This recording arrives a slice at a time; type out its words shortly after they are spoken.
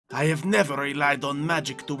I have never relied on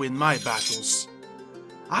magic to win my battles.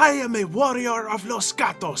 I am a warrior of Los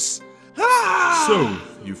Gatos. Ah!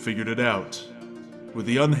 So, you figured it out. With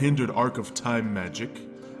the unhindered Arc of Time magic,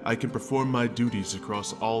 I can perform my duties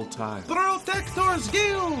across all time. Protectors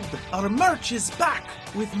Guild! Our merch is back,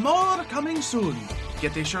 with more coming soon.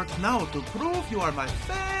 Get a shirt now to prove you are my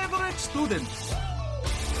favorite student.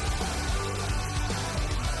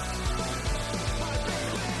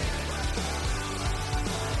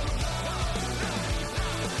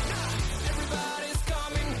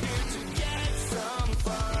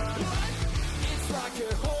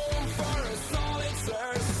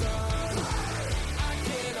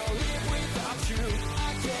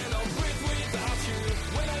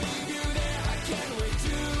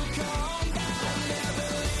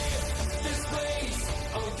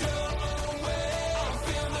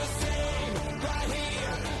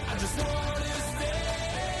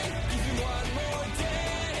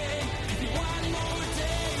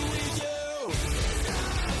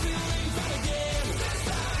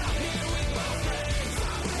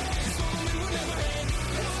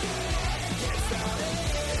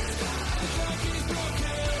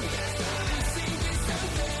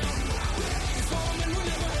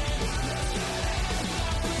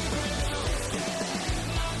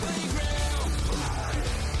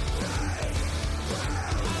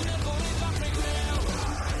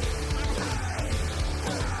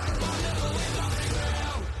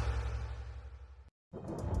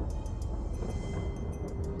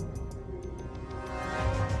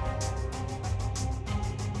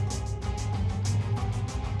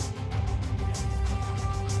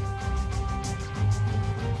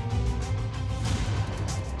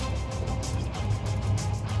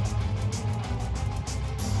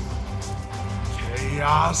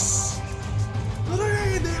 Chaos!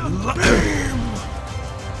 Radiant Beam!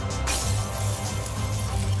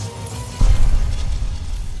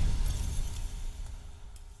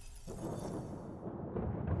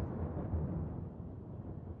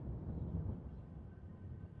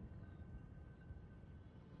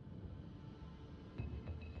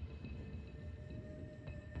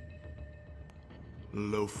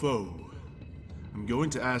 Lofo, I'm going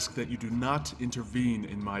to ask that you do not intervene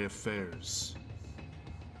in my affairs.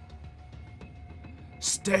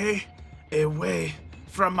 Stay away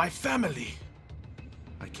from my family.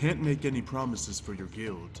 I can't make any promises for your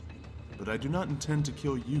guild, but I do not intend to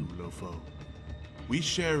kill you, Lofo. We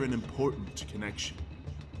share an important connection.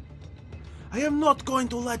 I am not going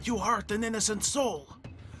to let you hurt an innocent soul.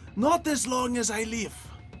 Not as long as I live.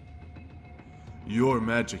 Your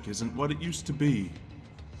magic isn't what it used to be.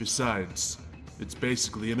 Besides, it's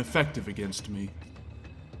basically ineffective against me.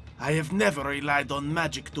 I have never relied on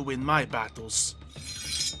magic to win my battles.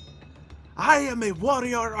 I am a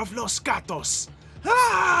warrior of Los Gatos.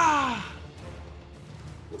 Ah!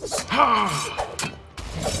 Ah!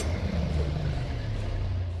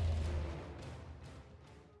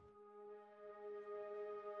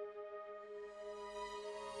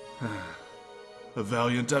 A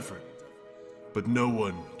valiant effort, but no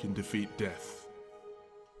one can defeat death.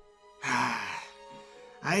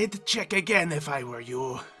 I'd check again if I were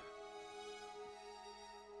you.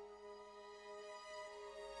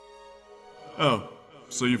 Oh,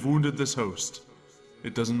 so you've wounded this host.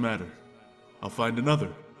 It doesn't matter. I'll find another.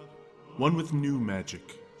 One with new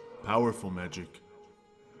magic. Powerful magic.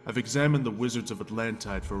 I've examined the wizards of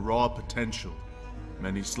Atlantide for raw potential.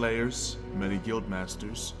 Many slayers, many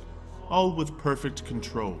guildmasters, all with perfect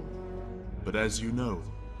control. But as you know,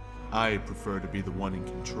 I prefer to be the one in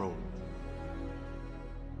control.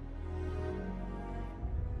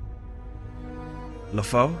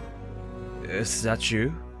 Lofo? Is that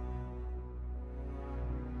you?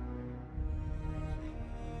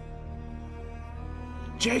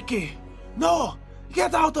 Jakey! No!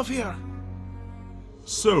 Get out of here!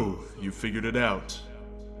 So, you figured it out.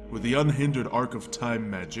 With the unhindered Arc of Time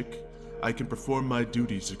magic, I can perform my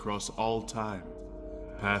duties across all time.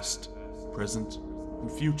 Past, present,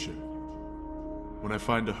 and future. When I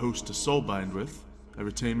find a host to soulbind with, I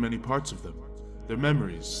retain many parts of them. Their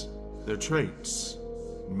memories, their traits,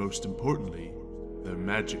 and most importantly, their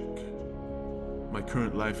magic. My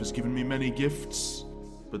current life has given me many gifts,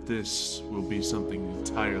 but this will be something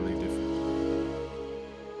entirely different.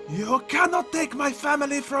 You cannot take my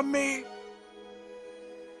family from me!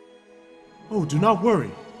 Oh, do not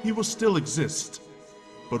worry. He will still exist.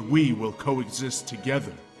 But we will coexist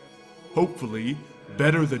together. Hopefully,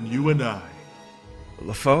 better than you and I.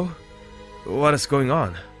 Lofo? What is going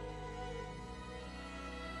on?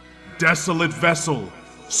 Desolate vessel!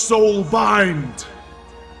 Soul bind!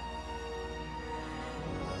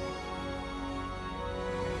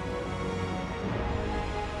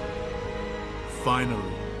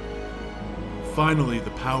 Finally. Finally, the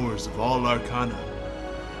powers of all arcana,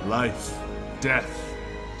 life, death,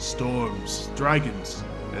 storms, dragons,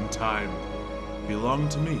 and time belong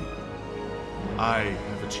to me. I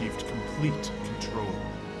have achieved complete control.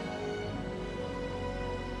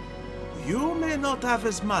 You may not have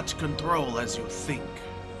as much control as you think.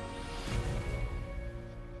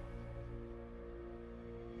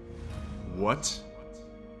 What?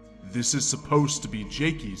 This is supposed to be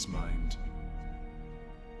Jakey's mind.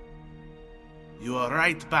 You are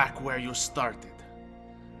right back where you started.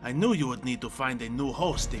 I knew you would need to find a new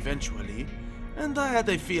host eventually, and I had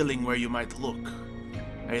a feeling where you might look.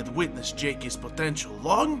 I had witnessed Jakey's potential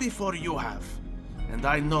long before you have, and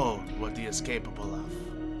I know what he is capable of.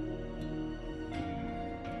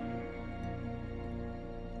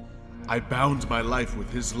 I bound my life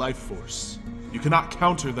with his life force. You cannot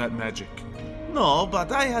counter that magic. No,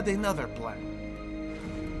 but I had another plan.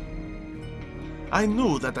 I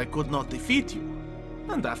knew that I could not defeat you,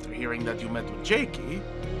 and after hearing that you met with Jakey,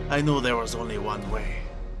 I knew there was only one way.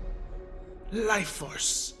 Life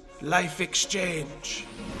force. Life exchange.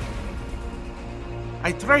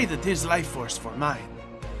 I traded his life force for mine.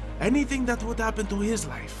 Anything that would happen to his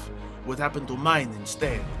life would happen to mine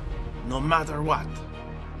instead, no matter what.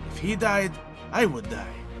 If he died, I would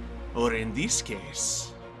die. Or in this case...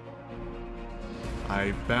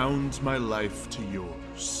 I bound my life to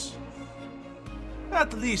yours.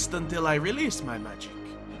 At least until I release my magic.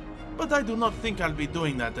 But I do not think I'll be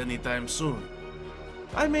doing that anytime soon.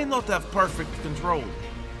 I may not have perfect control,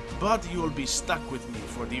 but you'll be stuck with me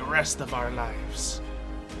for the rest of our lives.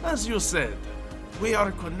 As you said, we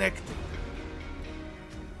are connected.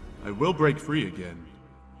 I will break free again.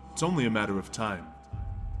 It's only a matter of time.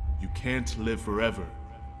 You can't live forever.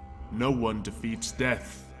 No one defeats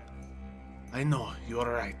death. I know,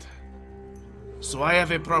 you're right. So I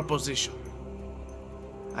have a proposition.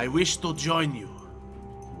 I wish to join you.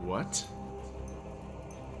 What?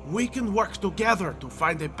 We can work together to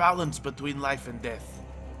find a balance between life and death.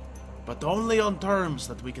 But only on terms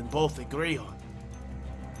that we can both agree on.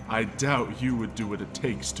 I doubt you would do what it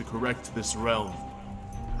takes to correct this realm.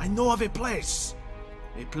 I know of a place.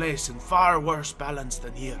 A place in far worse balance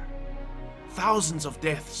than here. Thousands of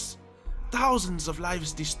deaths. Thousands of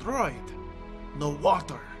lives destroyed. No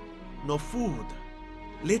water. No food.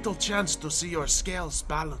 Little chance to see your scales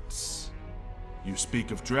balance. You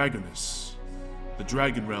speak of Dragonus, the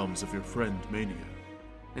dragon realms of your friend Mania.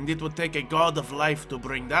 And it would take a god of life to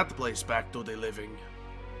bring that place back to the living.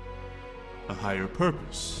 A higher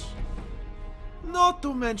purpose. Not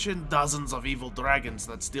to mention dozens of evil dragons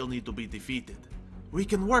that still need to be defeated. We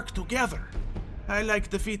can work together. I like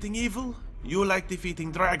defeating evil, you like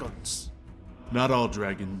defeating dragons. Not all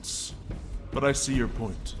dragons, but I see your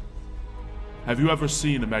point. Have you ever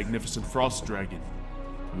seen a magnificent frost dragon?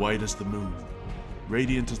 White as the moon,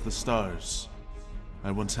 radiant as the stars.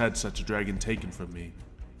 I once had such a dragon taken from me.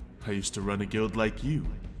 I used to run a guild like you,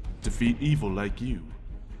 defeat evil like you,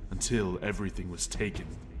 until everything was taken.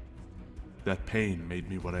 That pain made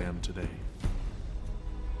me what I am today.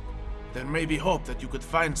 There may be hope that you could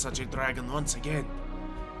find such a dragon once again.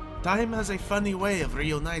 Time has a funny way of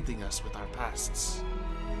reuniting us with our pasts.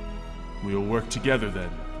 We'll work together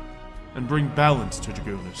then, and bring balance to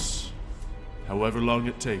Dragonus, however long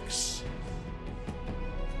it takes.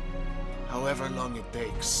 However long it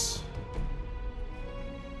takes.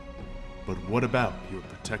 But what about your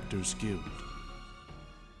Protectors Guild?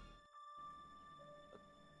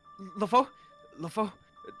 LeFaux? LeFaux?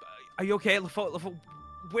 Are you okay, LeFaux?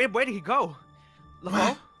 Where did he go?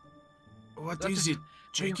 LeFaux? What is it,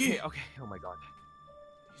 Jakey? Okay, oh my god.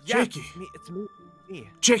 Jakey! Yeah, it's me.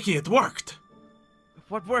 Jakey, it worked!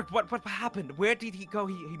 What worked? What happened? Where did he go?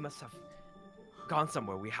 He must have gone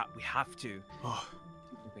somewhere. We have to. Oh,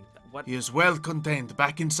 What? he is well contained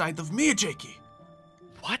back inside of me, Jakey.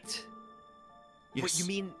 What? Yes. What, you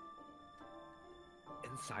mean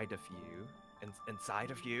inside of you?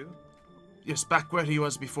 Inside of you? Yes, back where he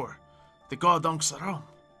was before. The god Aurélien.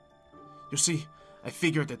 You see, I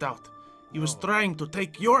figured it out. He was trying to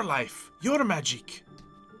take your life, your magic.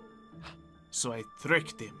 So I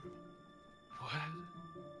tricked him. What?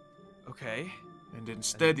 Okay. And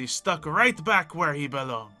instead he stuck right back where he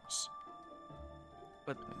belongs.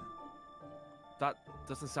 But that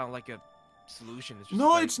doesn't sound like a solution. It's just No,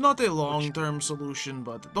 like, it's not a long-term solution,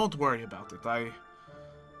 but don't worry about it. I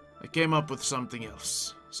came up with something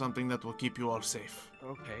else. Something that will keep you all safe.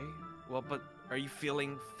 Okay. Well, but are you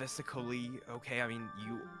feeling physically okay? I mean,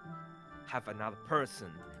 you have another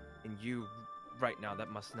person in you right now.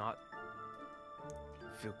 That must not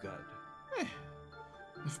feel good.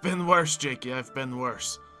 I've been worse, Jakey. I've been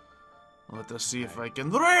worse. Let us see if I can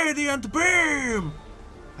radiant beam.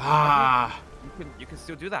 Ah. You can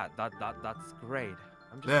still do that. That's great.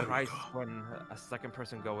 I'm just There we surprised go. when a second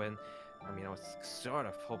person go in. I mean, I was sort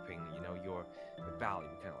of hoping, you know, your belly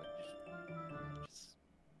would kind of like just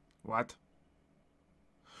What?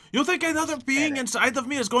 You think another being inside of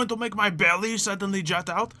me is going to make my belly suddenly jut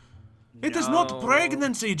out? It is not No.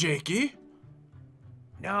 pregnancy, Jakey.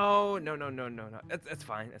 No. It's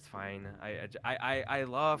fine. It's fine. I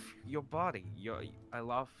love your body. I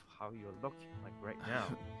love how you're looking like right now.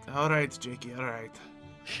 All right, Jakey. All right.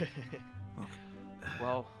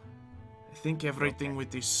 Well, I think everything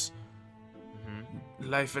with this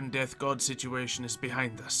life and death god situation is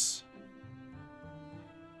behind us.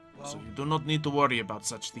 So well, you do not need to worry about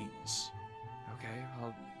such things. okay.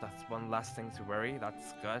 Well, that's one less thing to worry.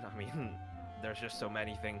 That's good. I mean, there's just so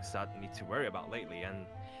many things that need to worry about lately, and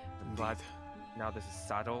I'm glad now this is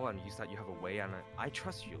settled and you said you have a way, and I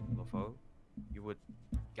trust you, Lofo. You would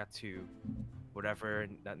get to whatever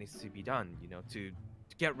that needs to be done, you know, to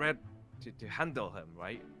get rid, to handle him,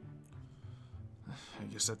 right? I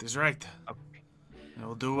guess that is right. Okay. I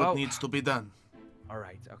will do what needs to be done. All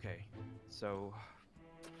right. Okay. So,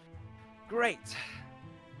 great.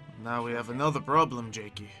 Now we have another problem,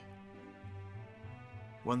 Jakey.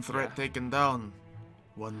 One threat taken down,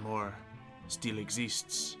 one more still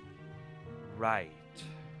exists. Right.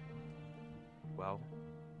 Well,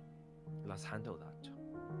 let's handle that.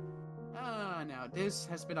 Now this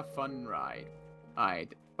has been a fun ride.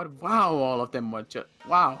 But wow, all of them were just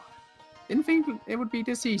wow. Didn't think it would be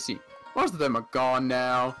this easy. Most of them are gone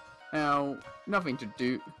now. Now, nothing to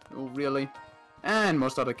do, really. And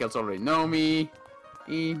most other kills already know me.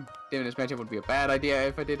 Doing this matchup would be a bad idea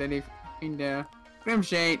if I did anything there.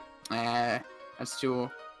 Grimshade, that's too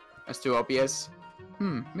obvious.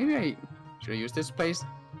 Maybe I should use this place.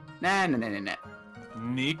 Nah.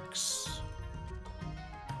 Nix.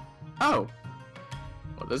 Oh.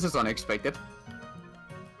 Well, this is unexpected.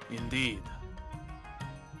 Indeed.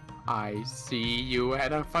 I see you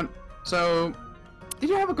had a fun. So, did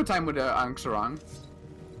you have a good time with Angsarang?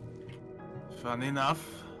 Fun enough.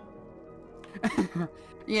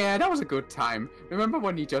 Yeah, that was a good time. Remember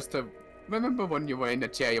when he just remember when you were in the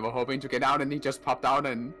chair, you were hoping to get out, and he just popped out,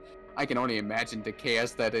 and I can only imagine the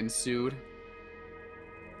chaos that ensued.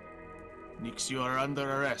 Nix, you are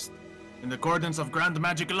under arrest. In accordance of Grand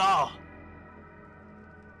Magic Law.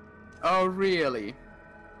 Oh, really?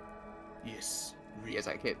 Yes. Yes,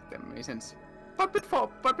 I get that makes sense. But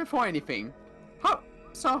before anything,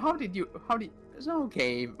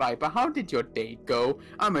 okay, Viper, how did your date go?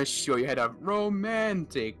 I'm sure you had a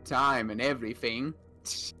romantic time and everything.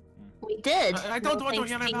 We did. I don't want to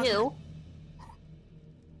hear about it. you.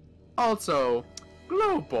 Also,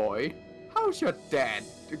 Glow Boy, how's your dad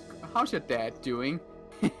doing?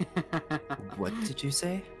 What did you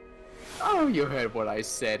say? Oh, you heard what I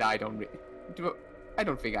said. I don't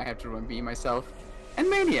think I have to repeat myself. And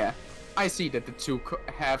Mania, I see that the two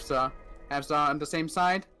halves are on the same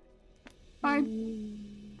side.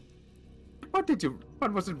 Fine. What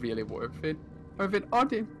was it really worth it? Worth it, or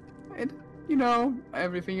did it, you know,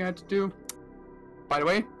 everything you had to do? By the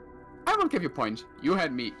way, I will give you points. You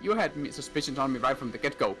had suspicions on me right from the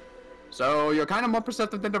get-go. So you're kind of more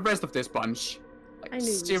perceptive than the rest of this bunch. Like, I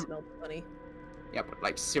knew you smelled funny. Yeah, but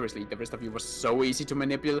like seriously, the rest of you was so easy to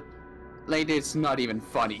manipulate. It's not even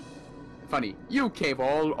funny. You came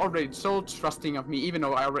already so trusting of me, even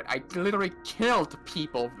though I literally killed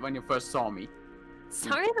people when you first saw me.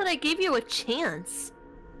 Sorry that I gave you a chance.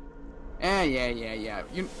 Yeah.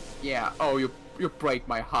 Oh, you break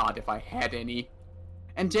my heart if I had any.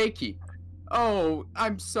 And Jakey, oh,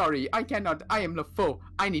 I'm sorry. I cannot. I am the foe.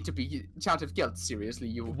 I need to be charged with guilt. Seriously,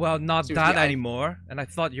 you. Well, not seriously, that anymore. And I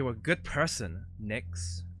thought you were a good person,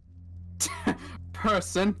 Nix.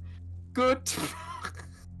 Person, good.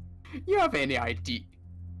 You have any idea?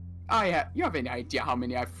 You have any idea how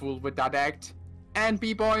many I fooled with that act? And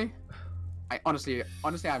B-boy, I honestly,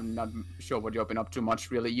 I'm not sure what you've been up to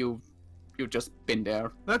much. Really, you just been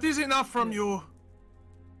there. That is enough from you.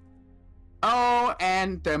 Oh,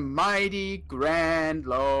 and the mighty Grand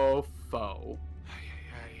Low Foe.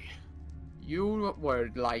 You were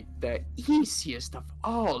like the easiest of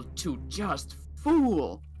all to just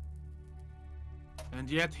fool. And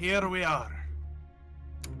yet here we are.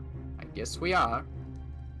 I guess we are.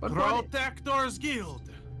 But Protectors Guild.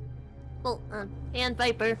 Well, and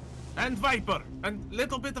Viper. And Viper. And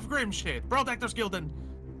little bit of Grimshade. Protectors Guild and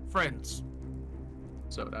friends.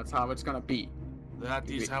 So that's how it's gonna be. That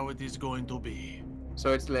is how it is going to be.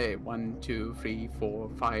 So it's like 1, 2, 3, 4,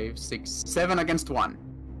 5, 6, 7 against 1.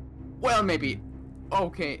 Well, maybe.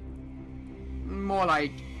 Okay. More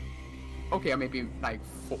like okay, or maybe like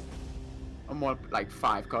 4, or more like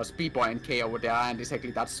 5, cause B-Boy and K over there aren't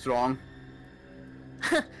exactly that strong.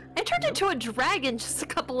 I turned into a dragon just a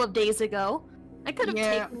couple of days ago. I could have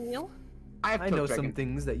taken you. I know some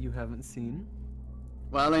things that you haven't seen.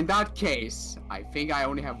 Well, in that case, I think I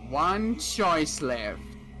only have one choice left.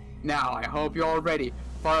 Now, I hope you're all ready.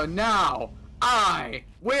 For now, I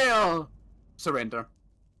will surrender.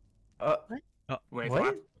 Wait,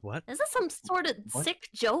 what? What? Is this some sort of sick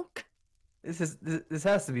joke? This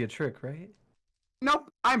has to be a trick, right?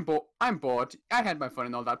 Nope, I'm bored. I had my fun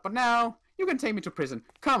and all that, but now you can take me to prison.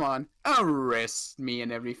 Come on, arrest me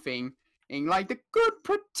and everything. And like the good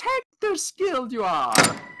protector skilled you are.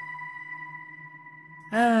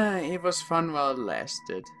 It was fun while it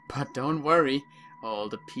lasted. But don't worry, all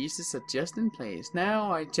the pieces are just in place.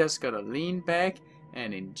 Now I just gotta lean back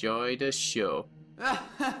and enjoy the show.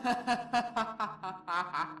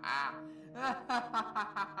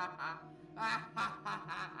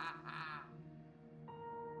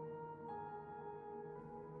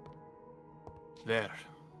 There.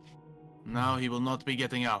 Now he will not be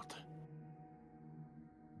getting out.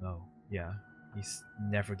 Oh, yeah. He's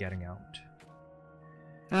never getting out.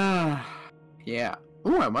 Yeah.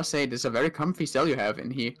 Ooh, I must say, this is a very comfy cell you have in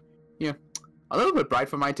here. Yeah. A little bit bright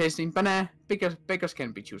for my tasting, but beggars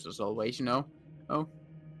can be choosers always, you know. Oh.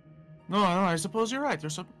 No, I suppose you're right.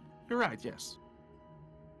 You're right, yes.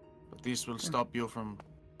 But this will stop you from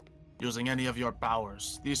using any of your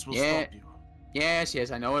powers. This will stop you. Yes,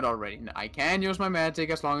 I know it already. I can use my magic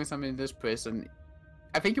as long as I'm in this prison.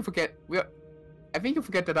 I think you forget. I think you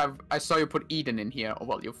forget that I saw you put Eden in here. Or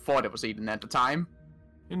well, you thought it was Eden at the time.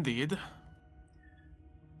 Indeed.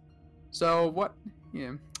 So what?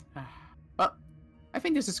 Yeah. Well, I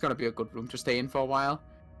think this is gonna be a good room to stay in for a while.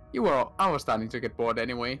 I was starting to get bored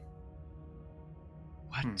anyway.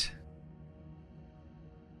 What?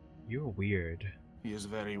 You're weird. He is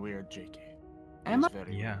very weird, JK. Am I?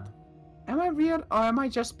 Yeah. Am I weird or am I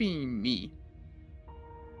just being me?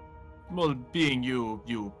 Well, being you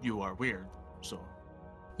are weird, so...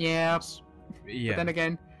 Yeah. Yeah. But then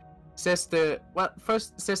again, says the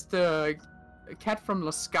cat from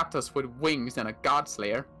Los Gatos with wings and a god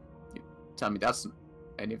slayer. You tell me that's...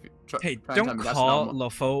 And if you try Hey, and tell don't me that's call normal.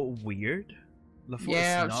 Lofo weird. Lofo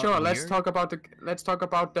Yeah, is not sure. weird. Let's talk about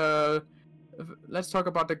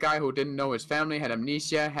the guy who didn't know his family, had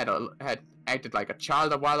amnesia, had acted like a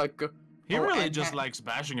child a while ago. He really just likes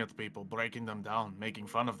bashing at people, breaking them down, making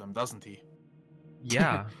fun of them, doesn't he?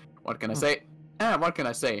 Yeah. What can I say? What can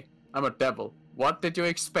I say? I'm a devil. What did you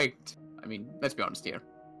expect? I mean, let's be honest here.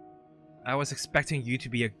 I was expecting you to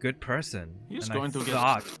be a good person. He's and going I to get...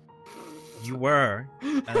 thought you were,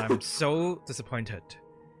 and I'm so disappointed.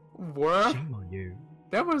 Were? Shame on you.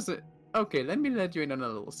 That was it. Okay, let me let you in on a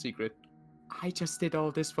little secret. I just did all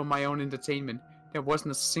this for my own entertainment. There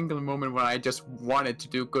wasn't a single moment where I just wanted to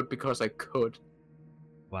do good because I could.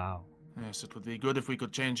 Wow. Yes, it would be good if we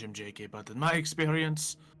could change him, JK, but in my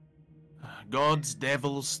experience, gods,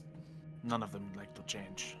 devils, none of them like to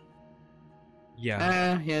change.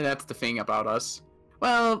 Yeah. Yeah, that's the thing about us.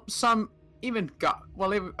 Well, I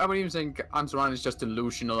would even say Ansaran is just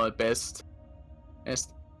delusional at best.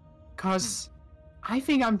 Cause I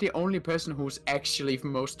think I'm the only person who's actually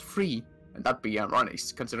most free. And that'd be ironic,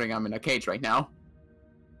 considering I'm in a cage right now.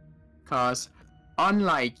 Cause,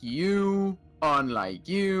 unlike you, unlike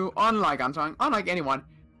Antoine, unlike anyone,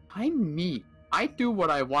 I'm me. I do what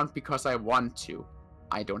I want because I want to.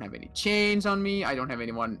 I don't have any chains on me, I don't have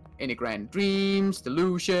any grand dreams,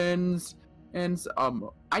 delusions, and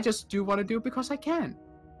I just do what I do because I can.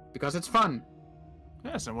 Because it's fun.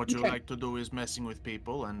 Yes, and what you like to do is messing with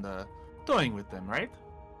people and toying with them, right?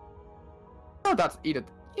 Oh, that's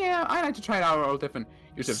Edith. Yeah, I like to try it out all different.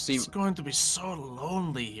 You should see. It's going to be so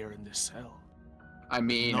lonely here in this cell. I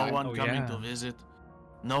mean, no one coming to visit,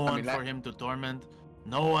 no one for him to torment,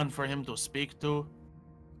 no one for him to speak to.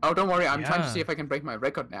 Oh, don't worry. I'm trying to see if I can break my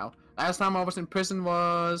record now. Last time I was in prison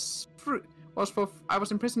I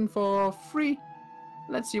was in prison for free.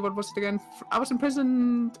 Let's see, what was it again? I was in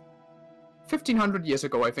prison 1,500 years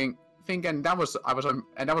ago, I think, and that was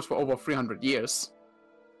for over 300 years.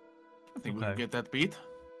 I think we can get that beat.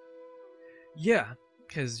 Yeah,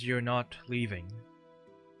 because you're not leaving.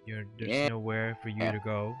 There's nowhere for you to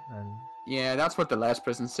go, and yeah, that's what the last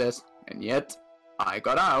prison says. And yet, I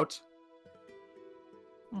got out.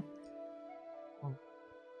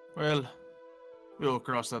 Well, we'll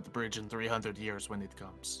cross that bridge in 300 years when it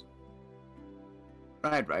comes.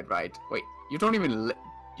 Right. Wait, you don't even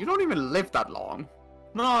live that long.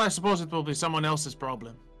 No, I suppose it will be someone else's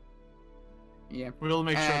problem. Yeah. We'll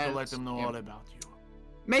make sure to let them know all about you.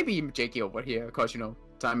 Maybe JK over here, because,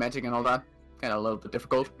 time magic and all that. Kind of a little bit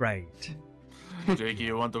difficult. Right. Jakey,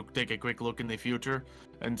 you want to take a quick look in the future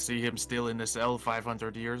and see him still in the cell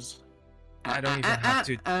 500 years? I don't even have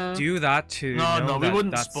to do that to No, know no, we that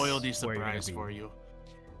wouldn't that's spoil the where you're gonna surprise be. for you.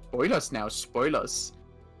 Spoilers now, spoilers.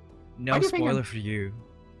 No Why do you think spoiler I'm- for you.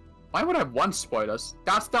 Why would I want spoilers?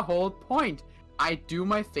 That's the whole point. I do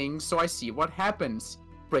my things so I see what happens.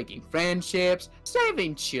 Breaking friendships,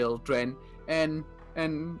 saving children, and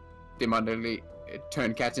demonically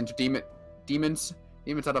turn cats into demons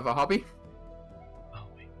out of a hobby. Oh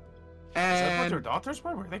wait. Is that what And your daughters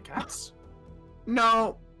were? Were they cats?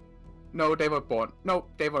 no, they were born. No,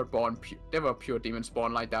 they were born. They were pure demons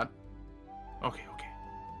born like that. Okay.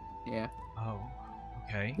 Yeah, Oh.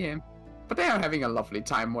 Okay. yeah. But they are having a lovely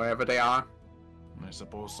time wherever they are. I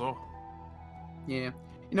suppose so. Yeah.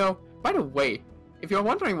 You know, by the way, if you're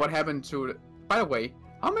wondering what happened to... By the way,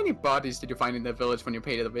 how many bodies did you find in the village when you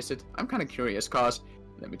paid it a visit? I'm kind of curious, cause,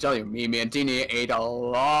 let me tell you, Mimi and Dini ate a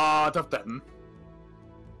lot of them.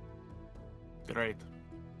 Great.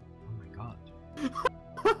 Oh my god.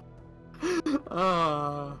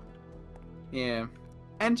 Yeah.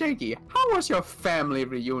 And Jakey, how was your family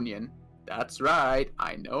reunion? That's right,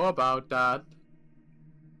 I know about that.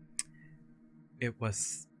 It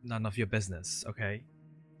was none of your business, okay?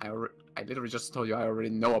 I literally just told you I already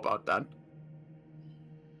know about that.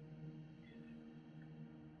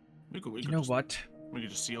 We could You know just, what? We could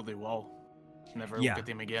just seal the wall. Never Yeah. look at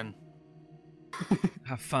him again.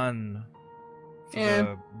 Have fun for Yeah.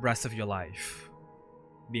 the rest of your life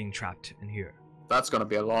being trapped in here. That's gonna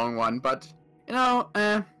be a long one, but you know,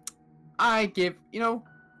 I give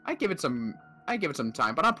it some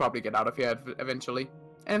time, but I'll probably get out of here eventually.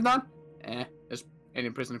 And if not, just any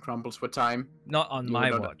prison crumbles with time. Not on You my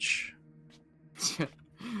know that- watch.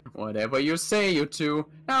 Whatever you say, you two.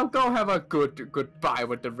 Now go have a goodbye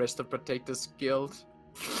with the rest of Protector's Guild.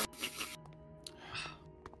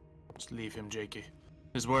 Just leave him, Jakey.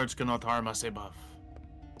 His words cannot harm us above.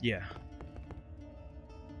 Yeah.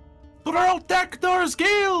 Protectors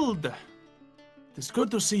Guild! It's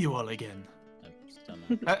good to see you all again.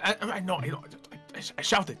 I know. I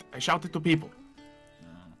shouted to people.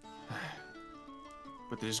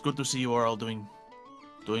 But it is good to see you are all doing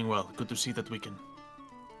well. Good to see that we can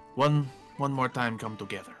one more time come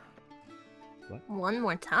together. One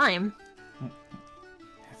more time.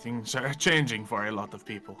 Things are changing for a lot of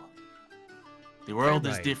people. The world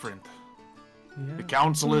is Right. different. Yeah. The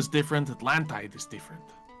council is different. Atlantide is different.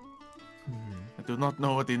 Mhm. I do not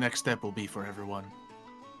know what the next step will be for everyone.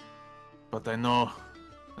 But I know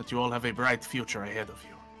that you all have a bright future ahead of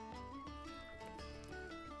you.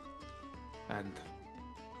 And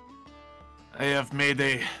I have made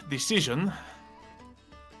a decision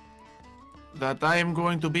that I am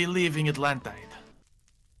going to be leaving Atlantide.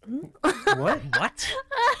 What? What?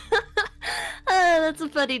 That's a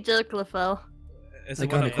funny joke, LaFoe. Is Like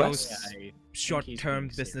it one on of a those quest? short-term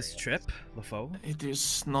business trip, LaFoe? It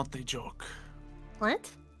is not a joke. What?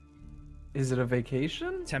 Is it a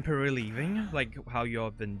vacation? Temporary leaving, like how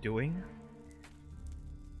you've been doing?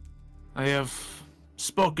 I have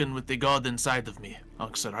spoken with the god inside of me,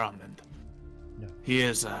 Oxaram, and No. he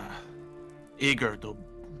is eager to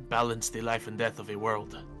balance the life and death of a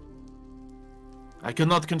world. I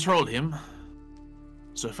cannot control him,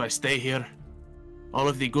 so if I stay here, all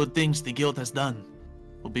of the good things the guild has done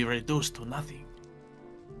will be reduced to nothing.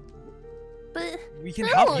 But We can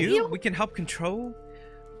No, help you. you- We can help control.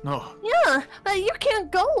 No, yeah, but you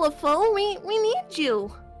can't go, LaFoe. We need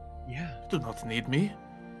you. Yeah. you do not need me.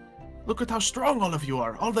 Look at how strong all of you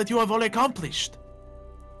are, all that you have all accomplished.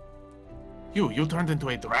 You turned into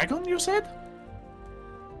a dragon, you said?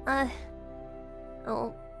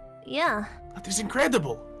 Oh, yeah. That is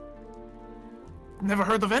incredible. Never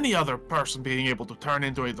heard of any other person being able to turn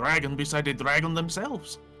into a dragon beside a dragon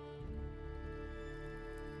themselves.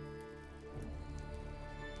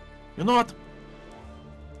 You know what?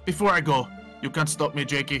 Before I go, you can't stop me,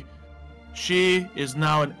 Jakey. She is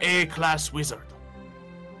now an A-class wizard.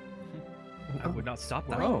 I would not stop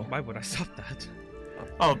that. Wow. Why would I stop that?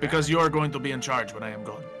 Oh, because you are going to be in charge when I am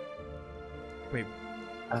gone. Wait,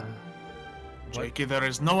 Uh, what? Jakey, there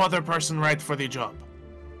is no other person right for the job.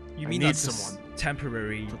 You I mean need that's just someone.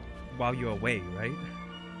 temporary while you're away, right?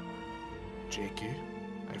 Jakey,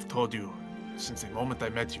 I've told you since the moment I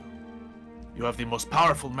met you. You have the most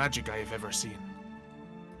powerful magic I have ever seen.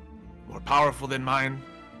 More powerful than mine,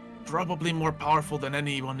 probably more powerful than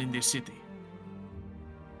anyone in this city.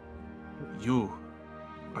 You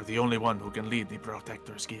are the only one who can lead the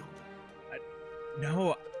Protectors Guild.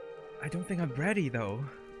 No, I don't think I'm ready though.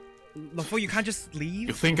 LaFoe, you can't just leave.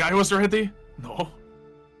 You think I was ready? No.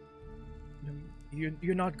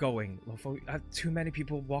 You're not going, Lofo. Too many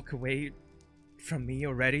people walk away from me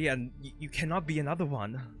already, and you cannot be another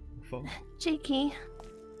one, Lofo. Jakey,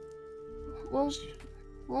 we'll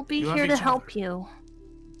be You have here to each help other. you.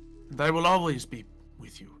 And I will always be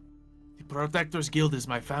with you. The Protectors Guild is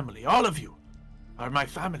my family. All of you are my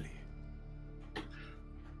family.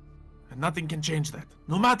 And nothing can change that.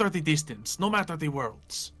 No matter the distance, no matter the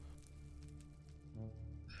worlds.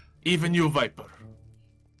 Even you, Viper.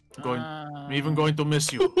 I'm even going to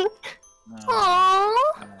miss you. Aww.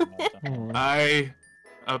 I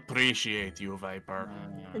appreciate you, Viper.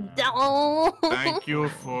 No. Thank you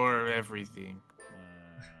for everything.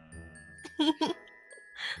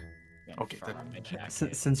 Okay,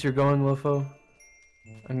 Since you're going, Lofo,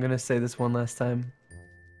 I'm gonna say this one last time.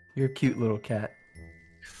 You're a cute little cat.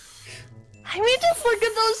 I mean, just look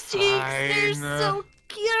at those cheeks. Fine. They're so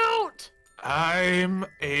cute. I'm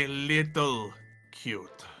a little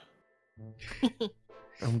cute.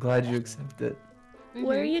 I'm glad you accept it.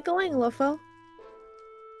 Where are you going, Lofo?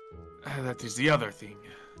 That is the other thing.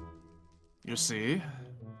 You see,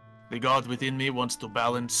 the god within me wants to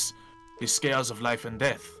balance the scales of life and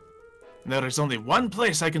death. There is only one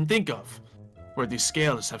place I can think of where the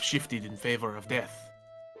scales have shifted in favor of death.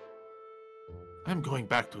 I'm going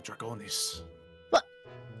back to Draconis. But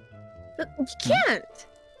you can't.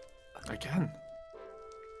 I can.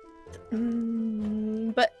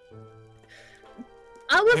 But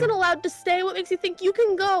I wasn't allowed to stay. What makes you think you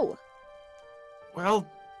can go? Well,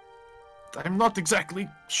 I'm not exactly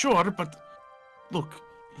sure, but look,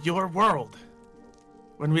 your world.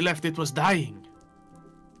 When we left, it was dying.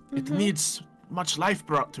 It needs much life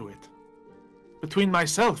brought to it. Between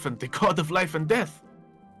myself and the god of life and death,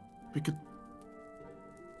 we could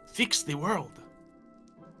fix the world.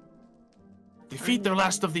 Defeat the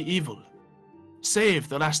last of the evil. Save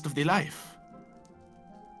the last of the life.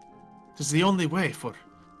 It is the only way for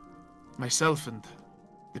myself and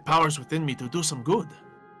the powers within me to do some good.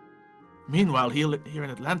 Meanwhile, here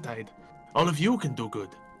in Atlantide, all of you can do good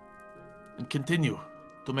and continue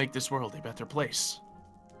to make this world a better place.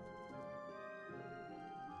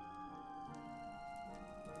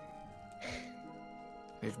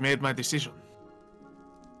 I've made my decision.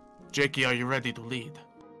 Jakey, are you ready to lead?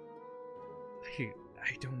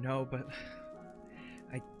 I don't know, but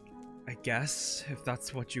I guess if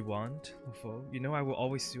that's what you want, Lofo. You know I will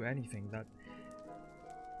always do anything that.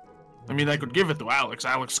 I mean, I could give it to Alex.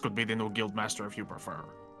 Alex could be the new guild master if you prefer.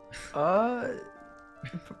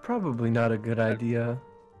 Probably not a good idea.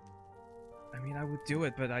 I mean, I would do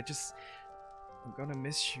it, but I'm gonna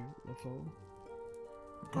miss you, Lofo.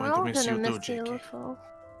 I'm We're going to all miss gonna you too, miss you, Jakey. Lofo.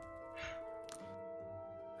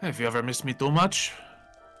 If you ever miss me too much,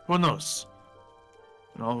 who knows?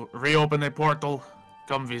 I'll reopen a portal,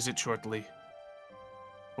 come visit shortly.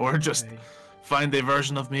 Or just Okay. find a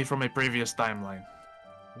version of me from a previous timeline.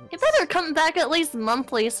 You better come back at least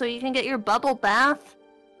monthly so you can get your bubble bath.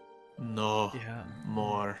 No Yeah.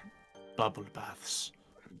 more bubble baths.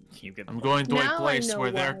 You get I'm going to Now a I place know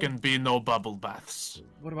where there why. can be no bubble baths.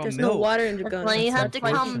 What about There's milk? no water in That's Draconis. why you That's have to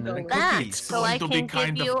come unfortunate. back Cookies. so I It's going to can be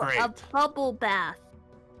kind give of you a great. bubble bath.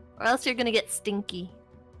 Or else you're gonna get stinky.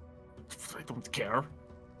 I don't care.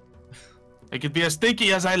 I could be as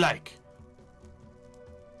stinky as I like.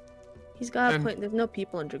 He's got a And- point. There's no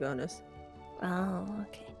people in Draconis. Oh,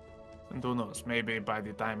 okay. And who knows, maybe by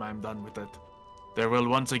the time I'm done with it, there will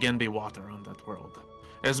once again be water on that world.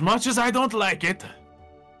 As much as I don't like it,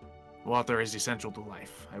 water is essential to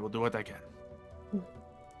life. I will do what I can.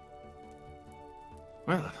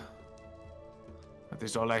 Well, that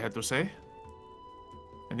is all I had to say.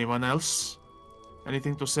 Anyone else?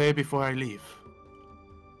 Anything to say before I leave?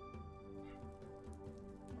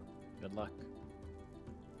 Good luck.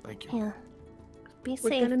 Thank you. Yeah. Be We're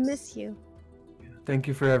safe. gonna miss you. Thank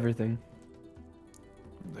you for everything.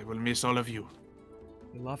 I will miss all of you.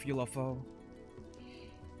 We love you, Lofo.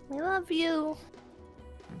 We love you.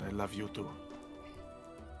 And I love you too.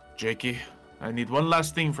 Jakey, I need one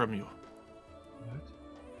last thing from you. What?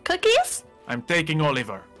 Cookies? I'm taking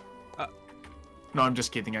Oliver. Uh. No, I'm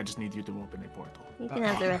just kidding. I just need you to open a portal. You can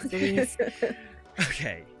have the rest of these.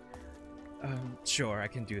 Okay. Sure, I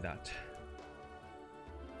can do that.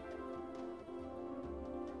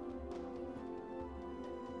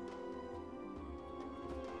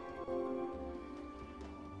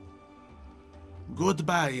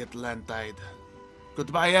 Goodbye, Atlantide.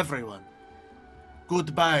 Goodbye, everyone.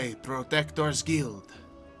 Goodbye, Protectors Guild.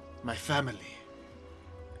 My family.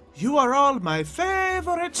 You are all my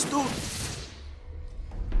favorite students.